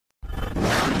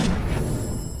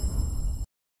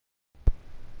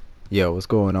Yo, what's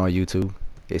going on YouTube?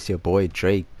 It's your boy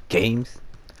Drake Games.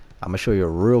 I'm gonna show you a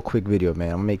real quick video,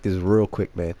 man. I'm gonna make this real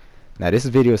quick, man. Now this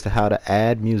video is to how to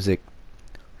add music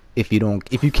if you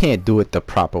can't do it the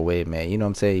proper way, man. You know what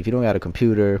I'm saying? If you don't got a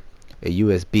computer, a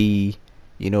USB,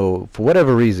 for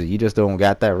whatever reason, you just don't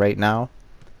got that right now.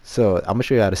 So I'm gonna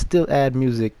show you how to still add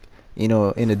music, in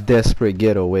a desperate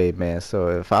ghetto way, man.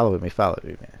 So follow me,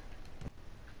 man.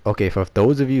 Okay, for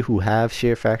those of you who have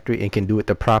SHAREfactory and can do it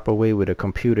the proper way with a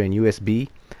computer and USB,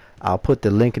 I'll put the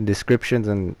link in descriptions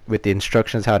and with the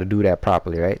instructions how to do that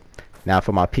properly, right? Now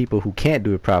for my people who can't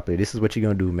do it properly, this is what you're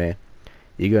gonna do, man.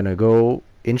 You're gonna go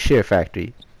in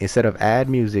SHAREfactory. Instead of add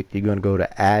music, you're gonna go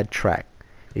to add track.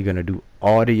 You're gonna do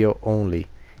audio only.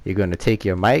 You're gonna take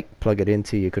your mic, plug it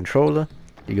into your controller.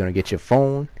 You're gonna get your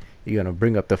phone. You're gonna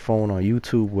bring up the phone on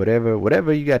YouTube,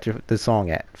 whatever you got the song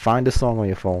at. Find the song on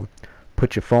your phone.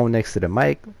 Put your phone next to the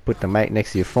mic, put the mic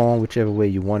next to your phone, whichever way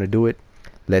you want to do it.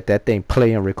 Let that thing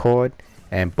play and record,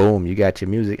 and boom, you got your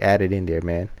music added in there,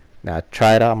 man. Now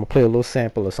try it out. I'm gonna play a little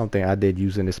sample of something I did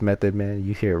using this method, man.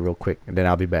 You hear it real quick, and then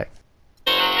I'll be back.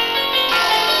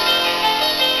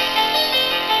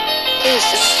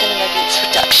 This is Cinema Beats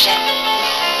production.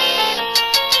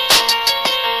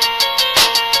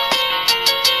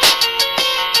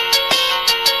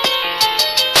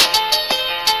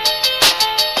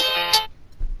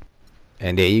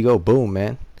 And there you go, boom,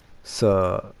 man.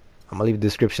 So I'm gonna leave the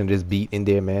description of this beat in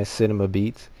there, man. Cinema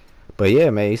Beats. But yeah,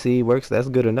 man, you see it works. That's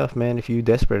good enough, man, if you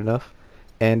desperate enough.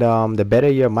 And the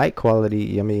better your mic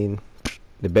quality,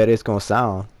 the better it's gonna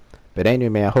sound. But anyway,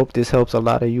 man, I hope this helps a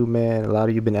lot of you, man. A lot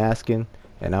of you been asking,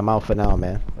 and I'm out for now,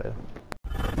 man.